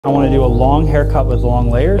I want to do a long haircut with long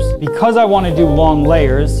layers. Because I want to do long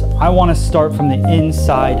layers, I want to start from the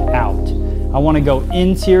inside out. I want to go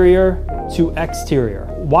interior to exterior.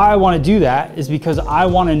 Why I want to do that is because I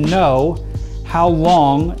want to know how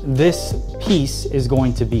long this piece is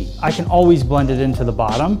going to be. I can always blend it into the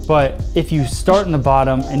bottom, but if you start in the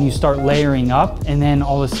bottom and you start layering up and then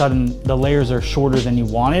all of a sudden the layers are shorter than you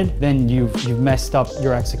wanted, then you've messed up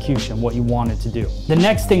your execution, what you wanted to do. The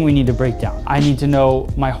next thing we need to break down, I need to know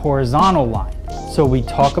my horizontal line. So we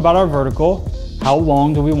talk about our vertical, how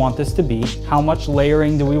long do we want this to be? How much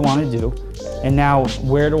layering do we want to do? And now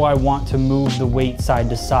where do I want to move the weight side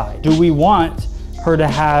to side? Do we want her to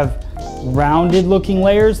have rounded looking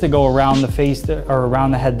layers that go around the face or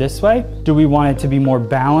around the head this way? Do we want it to be more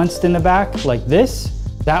balanced in the back like this?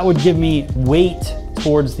 That would give me weight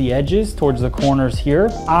towards the edges, towards the corners here.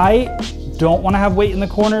 I don't want to have weight in the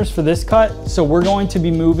corners for this cut, so we're going to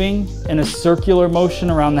be moving in a circular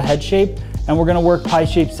motion around the head shape, and we're going to work pie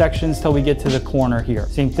shaped sections till we get to the corner here.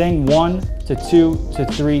 Same thing, 1 to 2 to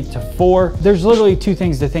 3 to 4. There's literally two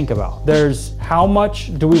things to think about. There's how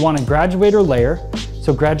much do we want to graduate or layer?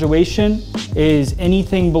 So graduation is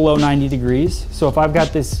anything below 90 degrees. So if I've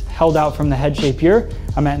got this held out from the head shape here,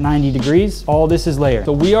 I'm at 90 degrees. All this is layered.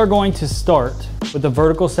 So we are going to start with the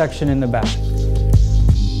vertical section in the back.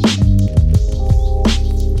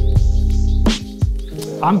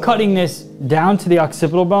 I'm cutting this down to the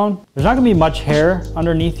occipital bone. There's not gonna be much hair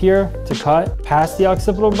underneath here to cut past the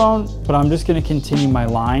occipital bone, but I'm just gonna continue my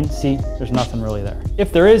line. See, there's nothing really there.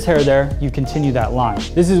 If there is hair there, you continue that line.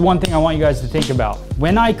 This is one thing I want you guys to think about.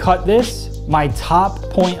 When I cut this, my top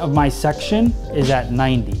point of my section is at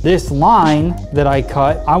 90. This line that I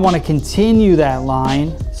cut, I wanna continue that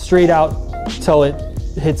line straight out till it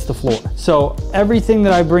hits the floor. So everything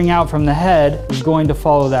that I bring out from the head is going to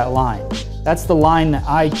follow that line. That's the line that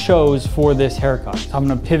I chose for this haircut. So I'm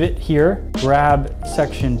gonna pivot here, grab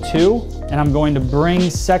section 2, and I'm going to bring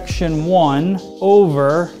section 1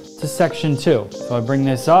 over to section 2. So I bring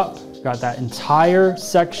this up, got that entire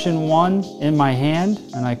section 1 in my hand,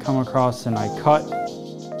 and I come across and I cut.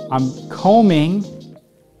 I'm combing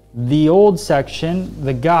the old section,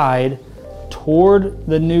 the guide, toward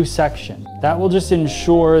the new section. That will just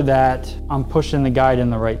ensure that I'm pushing the guide in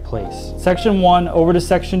the right place. Section 1 over to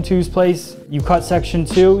section 2's place. You cut section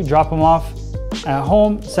 2, drop them off at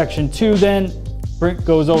home. Section 2 then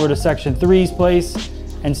goes over to section 3's place,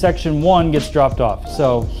 and section 1 gets dropped off.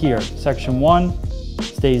 So here, section 1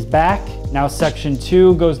 stays back. Now section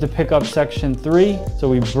 2 goes to pick up section 3. So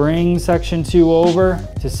we bring section 2 over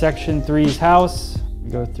to section 3's house.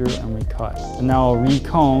 Go through and we cut. And now I'll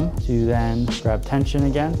recomb to then grab tension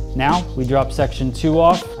again. Now we drop section 2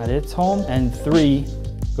 off at its home, and 3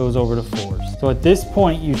 goes over to 4's. So at this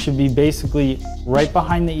point, you should be basically right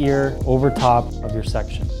behind the ear over top of your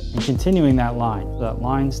section and continuing that line. So that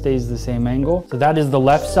line stays the same angle. So that is the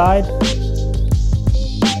left side.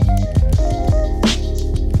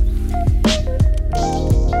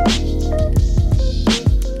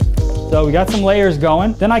 So we got some layers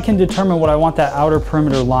going. Then I can determine what I want that outer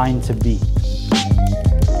perimeter line to be.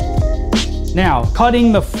 Now,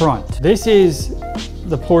 cutting the front. This is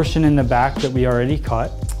the portion in the back that we already cut.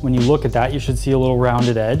 When you look at that, you should see a little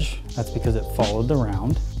rounded edge. That's because it followed the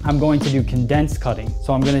round. I'm going to do condensed cutting.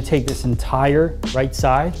 So I'm gonna take this entire right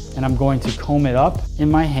side and I'm going to comb it up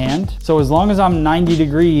in my hand. So as long as I'm 90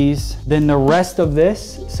 degrees, then the rest of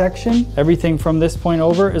this section, everything from this point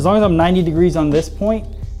over, as long as I'm 90 degrees on this point,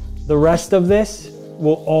 the rest of this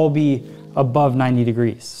will all be above 90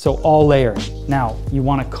 degrees. So all layering. Now you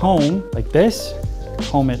want to comb like this,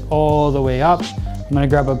 comb it all the way up. I'm going to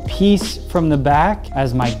grab a piece from the back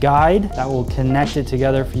as my guide. That will connect it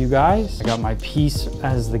together for you guys. I got my piece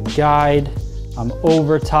as the guide. I'm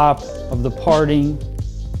over top of the parting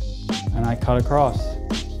and I cut across.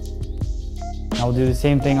 I'll do the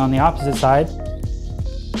same thing on the opposite side.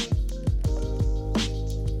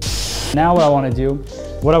 Now what I want to do,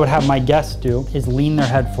 what I would have my guests do is lean their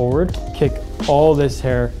head forward, kick all this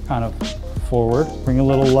hair kind of forward, bring a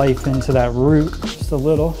little life into that root, just a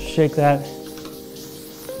little, shake that.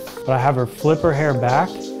 But I have her flip her hair back